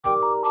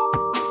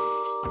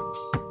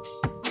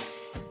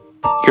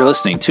You're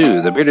listening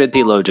to the Bearded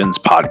Theologians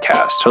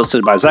podcast,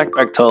 hosted by Zach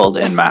Bechtold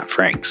and Matt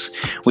Franks.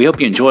 We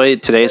hope you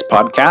enjoyed today's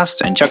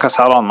podcast and check us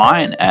out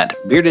online at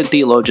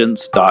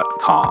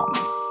beardedtheologians.com.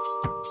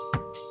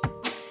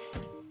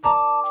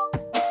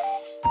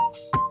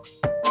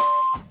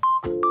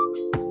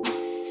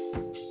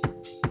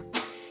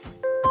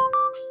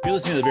 You're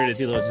listening to the Bearded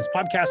Theologians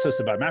podcast,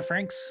 hosted by Matt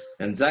Franks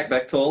and Zach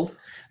Bechtold.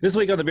 This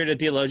week on the Bearded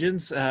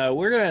Theologians,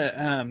 we're going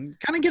to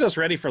kind of get us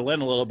ready for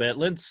Lent a little bit.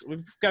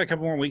 We've got a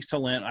couple more weeks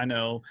till Lent, I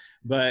know,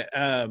 but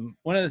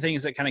one of the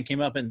things that kind of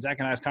came up in Zach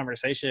and I's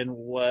conversation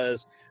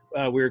was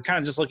we were kind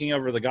of just looking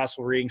over the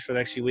gospel readings for the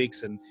next few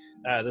weeks, and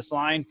this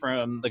line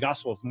from the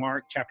Gospel of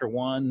Mark, chapter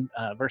 1,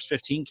 verse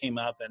 15 came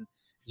up, and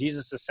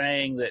Jesus is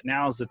saying that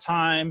now is the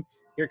time,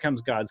 here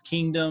comes God's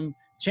kingdom,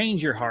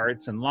 change your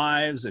hearts and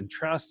lives and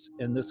trust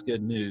in this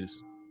good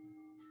news.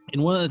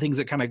 And one of the things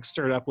that kind of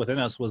stirred up within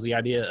us was the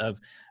idea of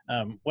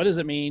what does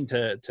it mean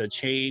to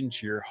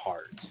change your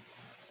heart?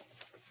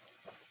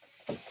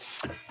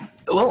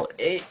 Well,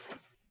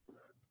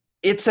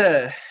 it's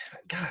a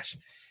gosh.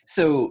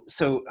 So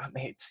I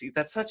mean, see,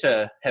 that's such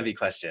a heavy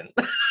question.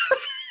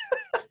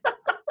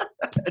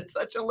 It's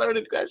such a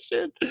loaded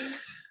question.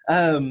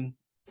 And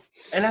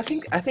I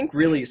think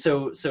really,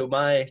 so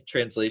my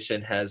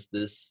translation has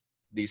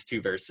these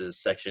two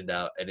verses sectioned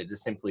out, and it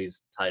just simply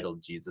is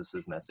titled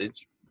Jesus's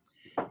Message.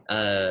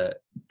 And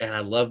I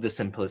love the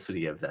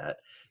simplicity of that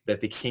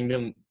the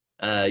kingdom,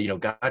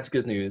 God's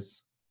good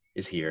news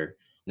is here.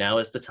 Now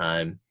is the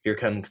time. Here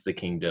comes the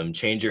kingdom.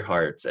 Change your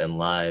hearts and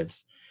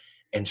lives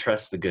and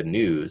trust the good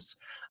news.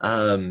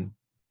 And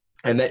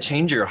that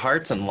change your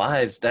hearts and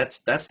lives, that's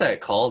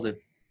that call to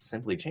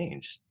simply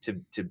change,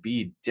 to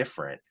be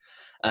different.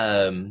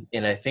 And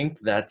I think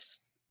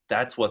that's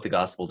what the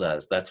gospel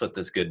does. That's what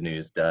this good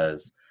news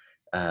does,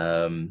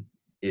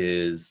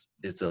 is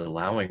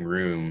allowing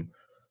room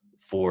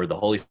for the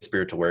Holy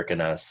Spirit to work in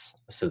us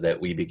so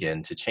that we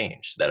begin to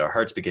change, that our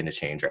hearts begin to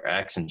change, our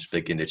actions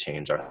begin to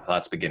change, our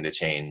thoughts begin to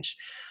change,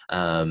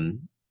 and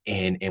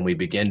we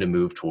begin to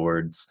move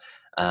towards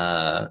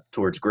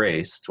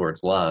grace,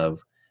 towards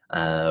love,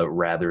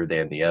 rather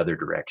than the other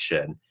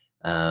direction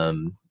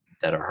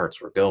that our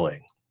hearts were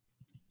going.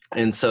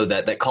 And so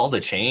that call to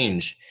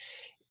change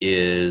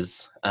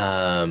is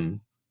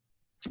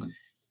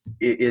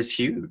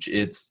huge.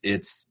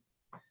 It's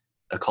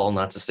a call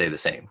not to stay the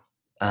same.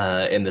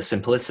 And the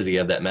simplicity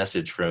of that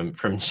message from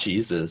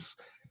Jesus,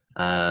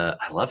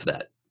 I love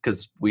that,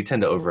 because we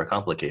tend to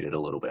overcomplicate it a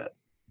little bit,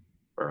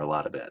 or a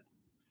lot of it.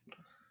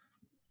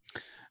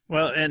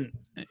 Well, and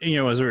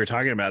as we were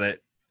talking about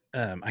it,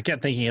 I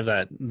kept thinking of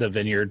the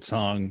Vineyard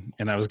song,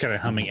 and I was kind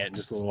of humming it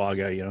just a little while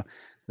ago.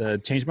 The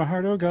 "Change my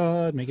heart, oh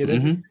God, make it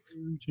change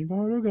my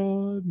heart, oh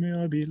God, may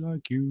I be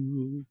like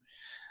you."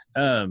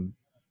 And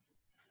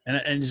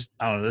just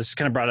I don't know, this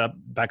kind of brought up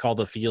back all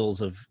the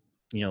feels of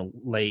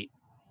late.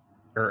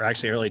 Or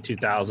actually early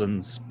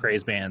 2000s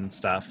praise band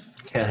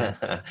stuff.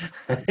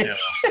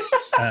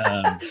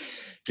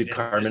 Did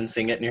Carmen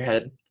sing it in your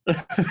head?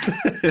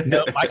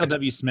 No, Michael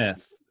W.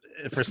 Smith.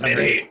 For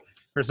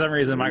some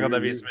reason, Michael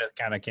W. Smith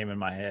kind of came in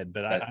my head,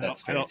 but I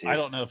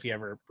don't know if he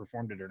ever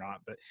performed it or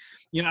not. But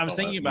I was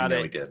thinking about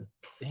it. He did.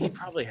 He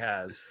probably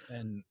has,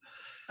 and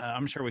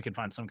I'm sure we could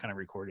find some kind of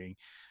recording.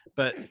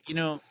 But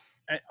when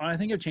I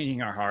think of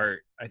changing our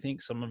heart, I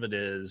think some of it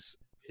is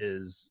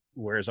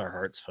where's our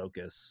heart's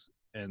focus.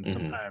 And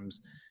sometimes,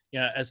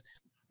 as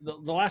the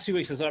last few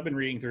weeks, as I've been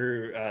reading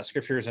through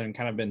scriptures and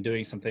kind of been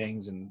doing some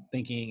things and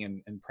thinking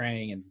and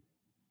praying,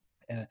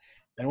 and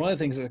one of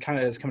the things that kind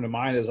of has come to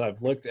mind as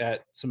I've looked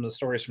at some of the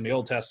stories from the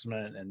Old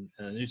Testament and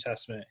the New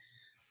Testament,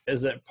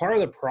 is that part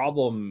of the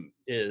problem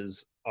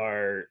is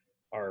our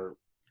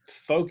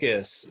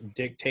focus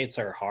dictates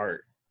our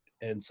heart.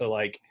 And so,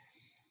 like,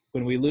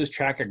 when we lose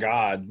track of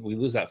God, we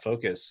lose that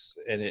focus,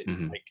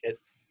 and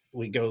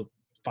we go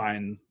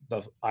find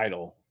the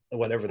idol,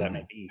 whatever that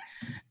may be.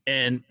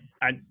 And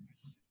I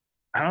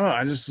don't know,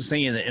 I just was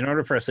thinking that in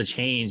order for us to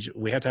change,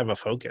 we have to have a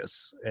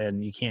focus,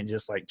 and you can't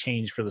just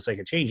change for the sake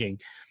of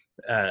changing.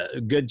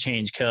 Good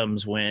change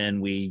comes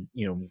when we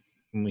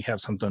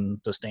have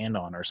something to stand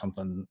on, or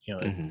something,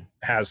 it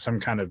has some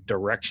kind of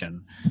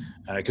direction.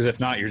 Because if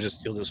not, you'll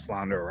just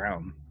flounder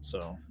around.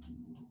 So.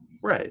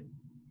 Right.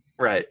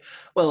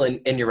 Well,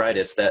 and you're right.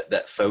 It's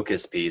that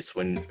focus piece.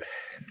 When,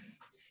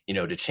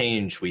 to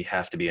change, we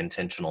have to be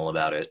intentional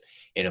about it.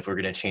 And if we're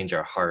going to change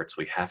our hearts,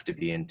 we have to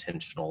be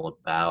intentional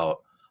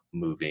about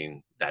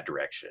moving that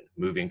direction,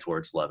 moving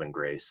towards love and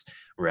grace,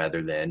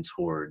 rather than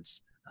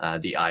towards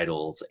the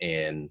idols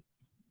and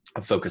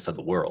a focus of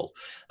the world.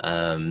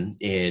 And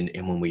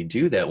when we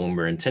do that, when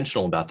we're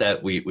intentional about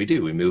that, we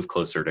move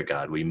closer to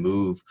God. We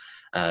move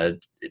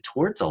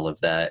towards all of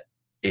that,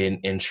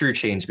 and true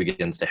change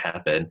begins to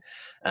happen.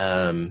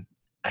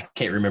 I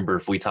can't remember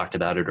if we talked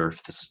about it or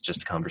if this is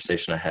just a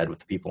conversation I had with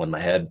the people in my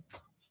head.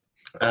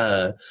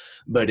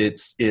 But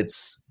it's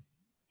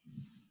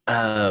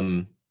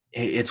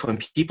when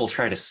people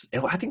try to,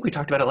 I think we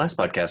talked about it last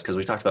podcast, because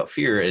we talked about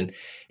fear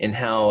and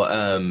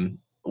how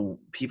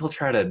people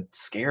try to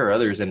scare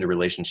others into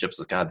relationships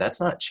with God. That's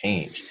not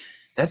change.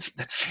 That's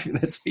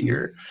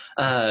fear.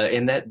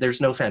 And that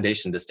there's no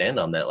foundation to stand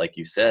on that, like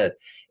you said.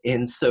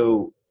 And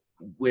so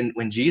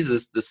when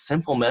Jesus, the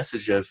simple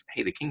message of,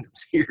 hey, the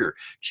kingdom's here,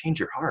 change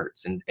your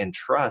hearts and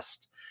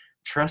trust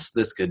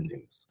this good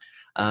news.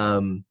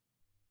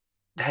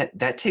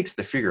 That takes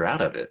the fear out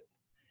of it.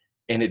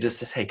 And it just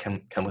says, hey,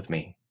 come with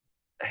me.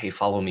 Hey,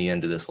 follow me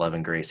into this love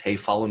and grace. Hey,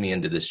 follow me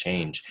into this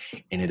change,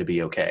 and it'll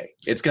be okay.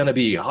 It's going to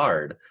be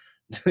hard.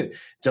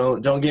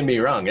 Don't get me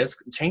wrong.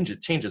 Change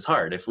is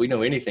hard. If we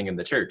know anything in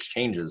the church,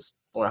 change is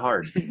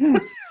hard.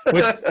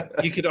 Which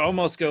you could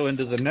almost go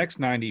into the next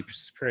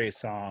 90s praise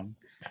song.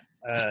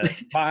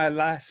 My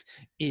life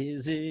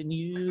is in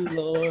you,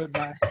 Lord.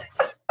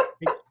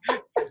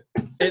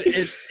 And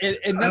that's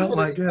oh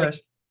my gosh.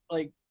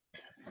 Like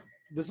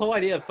this whole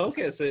idea of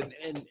focus and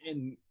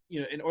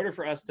in order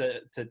for us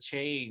to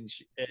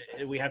change,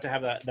 we have to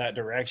have that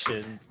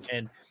direction.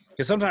 And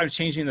because sometimes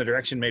changing the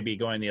direction may be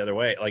going the other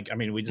way. Like, I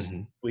mean, we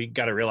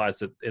got to realize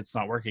that it's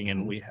not working,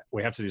 and we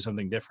have to do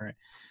something different.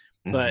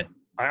 But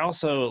I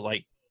also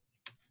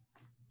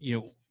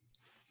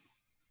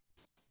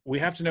we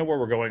have to know where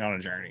we're going on a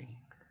journey.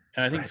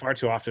 And I think far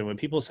too often when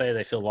people say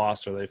they feel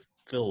lost or they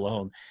feel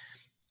alone,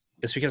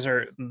 it's because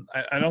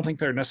I don't think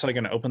they're necessarily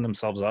going to open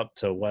themselves up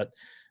to what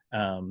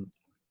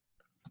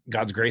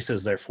God's grace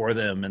is there for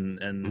them,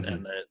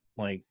 and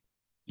that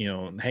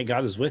hey,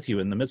 God is with you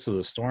in the midst of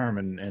the storm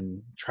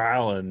and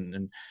trial,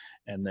 and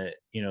that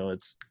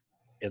it's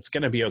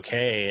going to be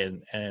okay.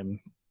 And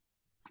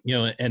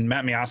in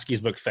Matt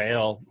Miosky's book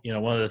Fail,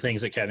 one of the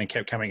things that kind of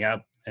kept coming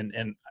up,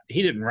 and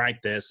he didn't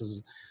write this,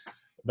 he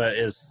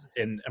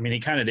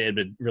kind of did,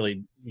 but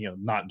really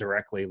not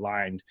directly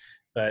lined.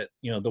 But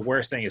the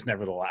worst thing is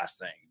never the last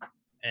thing.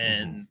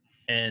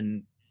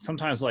 And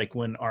sometimes, like,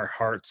 when our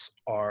hearts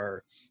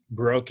are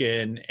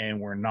broken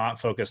and we're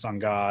not focused on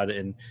God,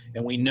 and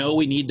we know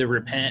we need to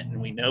repent, and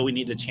we know we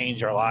need to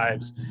change our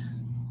lives,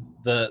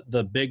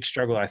 the big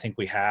struggle I think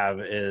we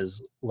have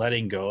is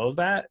letting go of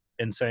that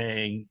and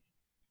saying,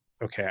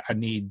 okay, I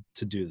need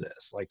to do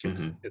this. Like,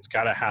 it's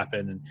got to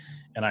happen,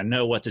 and I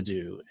know what to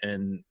do.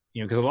 And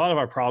because a lot of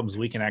our problems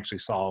we can actually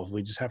solve.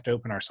 We just have to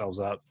open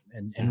ourselves up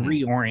and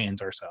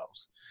reorient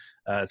ourselves.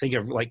 Think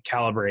of like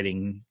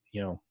calibrating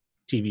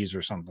TVs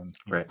or something.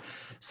 Right.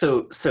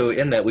 So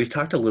in that, we've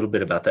talked a little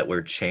bit about that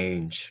word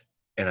change,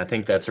 and I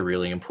think that's a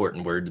really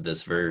important word to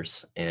this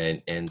verse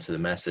and to the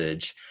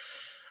message.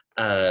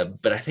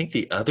 But I think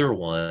the other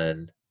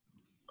one,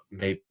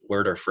 maybe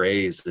word or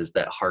phrase, is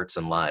that hearts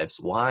and lives.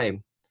 Why?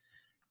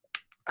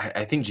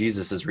 I think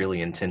Jesus is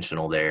really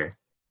intentional there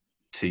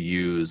to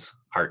use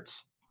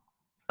hearts,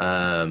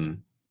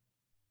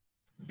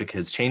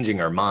 because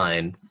changing our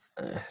mind,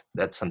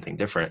 that's something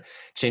different.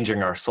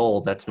 Changing our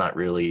soul, that's not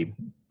really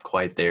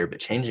quite there, but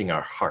changing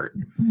our heart,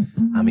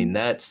 I mean,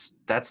 that's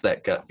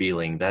that gut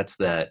feeling. That's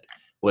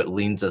what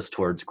leans us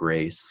towards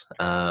grace.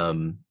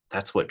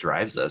 That's what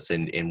drives us.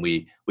 And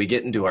we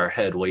get into our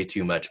head way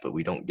too much, but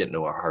we don't get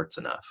into our hearts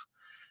enough.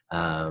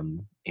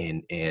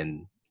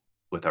 And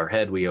with our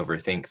head, we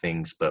overthink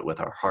things, but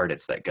with our heart,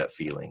 it's that gut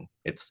feeling.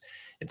 It's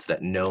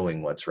that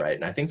knowing what's right.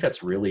 And I think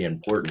that's really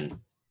important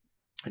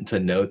to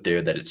note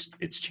there, that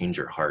it's change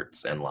your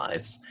hearts and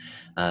lives,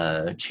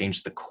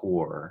 change the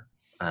core,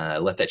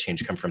 let that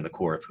change come from the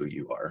core of who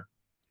you are.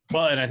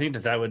 Well, and I think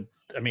that would,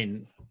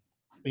 when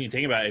you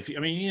think about it,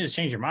 you just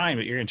change your mind,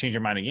 but you're going to change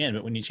your mind again.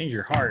 But when you change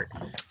your heart,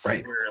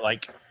 right? You're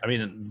like,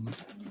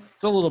 it's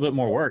a little bit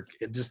more work.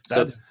 It just,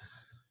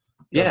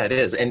 yeah, it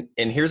is. And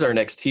here's our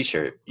next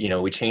t-shirt.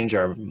 We change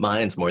our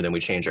minds more than we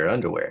change our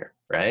underwear,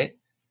 right?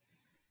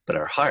 But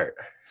our heart,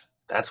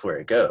 that's where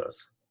it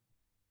goes.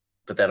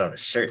 Put that on a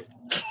shirt.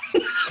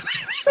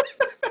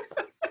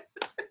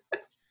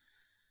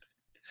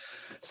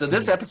 So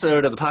this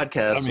episode of the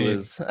podcast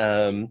was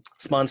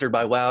sponsored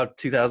by WOW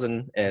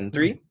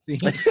 2003.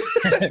 Pick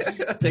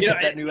up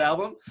that new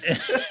album.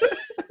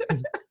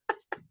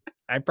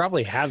 I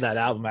probably have that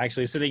album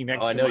actually sitting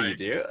next to I know you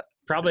do.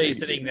 Probably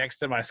sitting next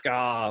to my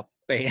ska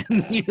band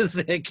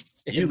music.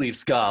 You leave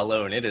ska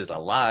alone. It is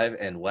alive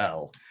and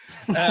well.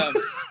 We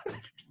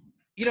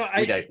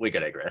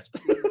digress.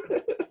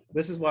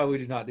 This is why we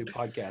do not do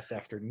podcasts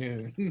after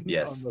noon.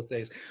 Yes. On those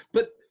days.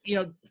 But,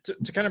 to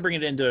kind of bring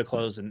it into a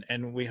close,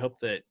 and we hope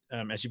that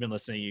as you've been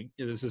listening,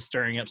 this is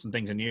stirring up some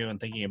things in you and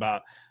thinking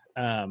about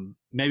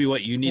maybe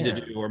what you need to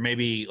do, or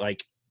maybe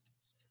like,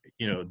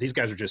 these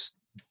guys are just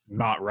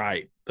not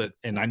right,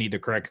 and I need to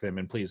correct them.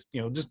 And please,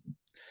 just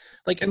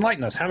like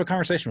enlighten us, have a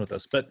conversation with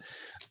us. But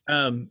we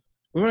want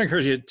to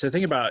encourage you to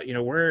think about,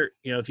 where,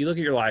 if you look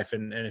at your life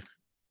and if,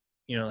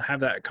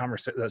 have that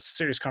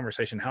serious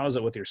conversation, how is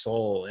it with your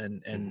soul?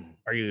 And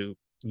are you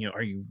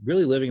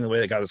really living the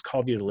way that God has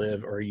called you to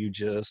live? Or are you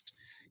just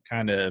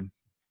kind of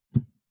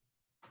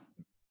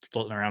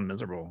floating around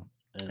miserable?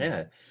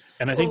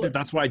 And I think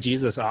that's why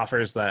Jesus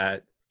offers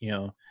that,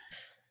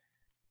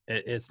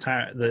 it's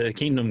time, the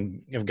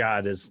kingdom of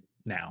God is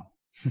now.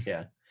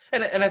 Yeah.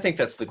 And I think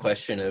that's the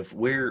question of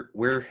where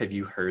have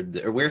you heard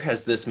or where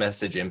has this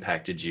message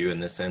impacted you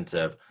in the sense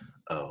of,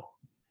 oh,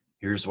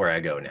 here's where I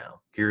go now.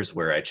 Here's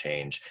where I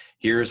change.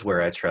 Here's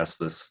where I trust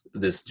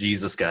this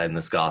Jesus guy and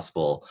this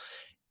gospel,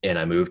 and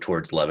I move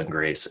towards love and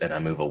grace, and I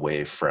move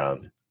away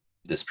from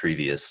this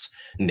previous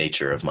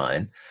nature of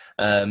mine.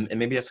 And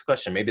maybe that's the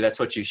question. Maybe that's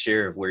what you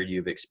share of where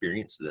you've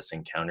experienced this,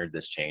 encountered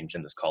this change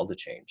and this call to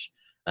change,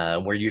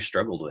 where you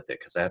struggled with it,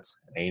 because it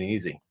ain't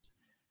easy.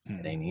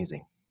 It ain't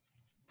easy.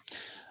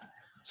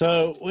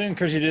 So we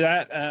encourage you to do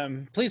that.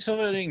 Please feel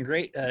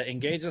free to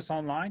engage us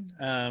online.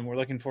 We're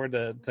looking forward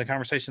to the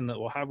conversation that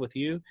we'll have with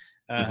you.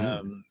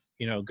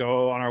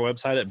 Go on our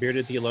website at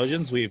Bearded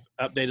Theologians. We've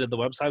updated the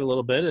website a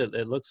little bit.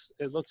 It looks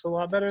a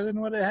lot better than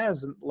what it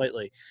has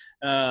lately.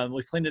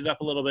 We've cleaned it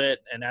up a little bit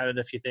and added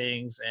a few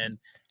things. And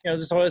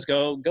just always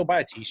go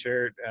buy a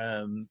T-shirt.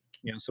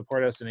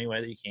 Support us in any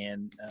way that you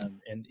can.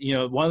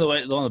 One of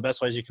the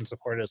best ways you can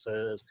support us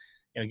is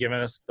giving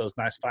us those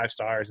nice 5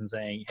 stars and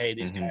saying, hey,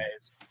 these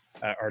guys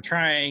are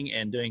trying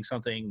and doing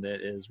something that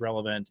is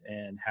relevant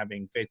and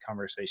having faith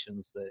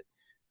conversations that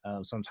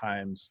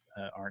sometimes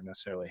aren't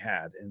necessarily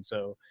had. And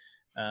so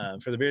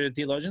for the Bearded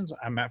Theologians,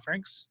 I'm Matt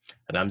Franks.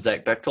 And I'm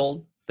Zach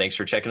Bechtold. Thanks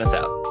for checking us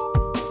out.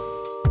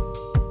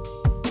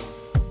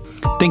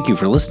 Thank you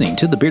for listening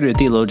to the Bearded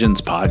Theologians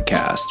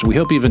podcast. We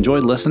hope you've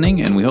enjoyed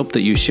listening, and we hope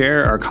that you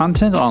share our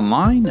content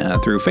online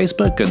through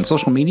Facebook and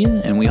social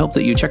media, and we hope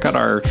that you check out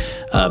our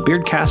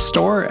Beardcast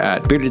store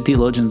at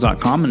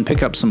beardedtheologians.com and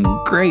pick up some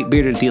great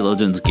Bearded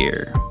Theologians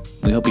gear.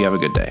 We hope you have a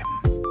good day.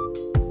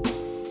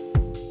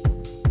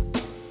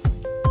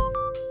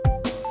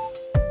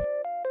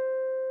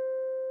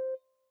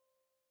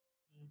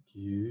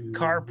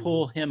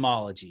 Carpool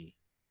hymnology.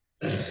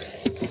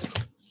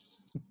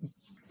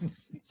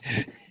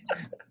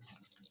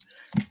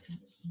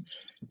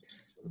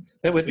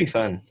 That would be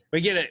fun. We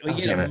get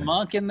a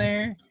monk in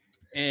there,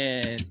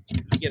 and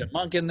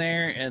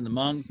the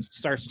monk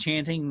starts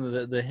chanting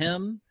the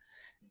hymn,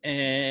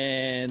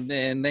 and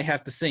then they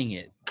have to sing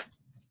it.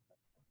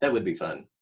 That would be fun.